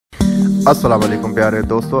अस्सलाम वालेकुम प्यारे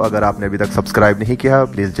दोस्तों, अगर आपने अभी तक सब्सक्राइब नहीं किया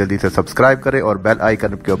प्लीज़ जल्दी से सब्सक्राइब करें और बेल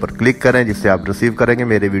आइकन के ऊपर क्लिक करें जिससे आप रिसीव करेंगे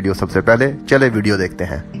मेरे वीडियो सबसे पहले। चले वीडियो देखते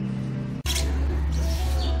हैं।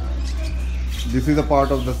 This is a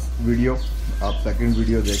part of this video. आप सेकंड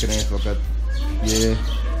वीडियो देख रहे हैं इस वक्त। ये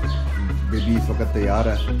बेबी इस वक्त तैयार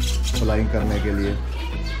है फ्लाइंग करने के लिए।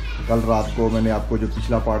 कल रात को मैंने आपको जो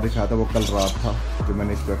पिछला पार्ट दिखाया था वो कल रात था, जो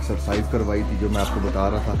मैंने इसको एक्सरसाइज करवाई थी, जो मैं आपको बता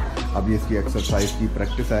रहा था। अब ये इसकी एक्सरसाइज की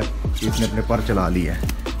प्रैक्टिस है कि इसने अपने पर चला लिया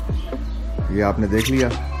है। ये आपने देख लिया।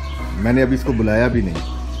 मैंने अभी इसको बुलाया भी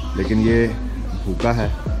नहीं, लेकिन ये भूखा है।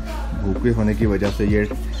 भूखे होने की वजह से ये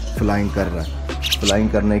फ्लाइंग कर रहा है। फ्लाइंग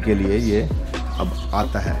करने के लिए ये अब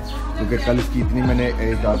आता है, क्योंकि कल इसकी इतनी मैंने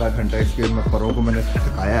एक आधा घंटा इसके परों को मैंने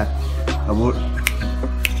सिखाया है। अब वो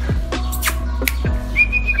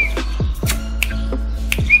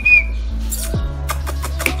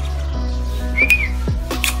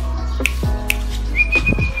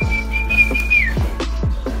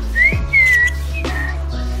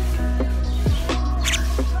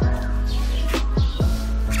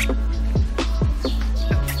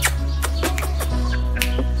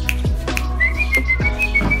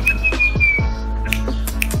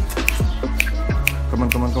come on,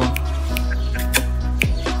 come on, come on.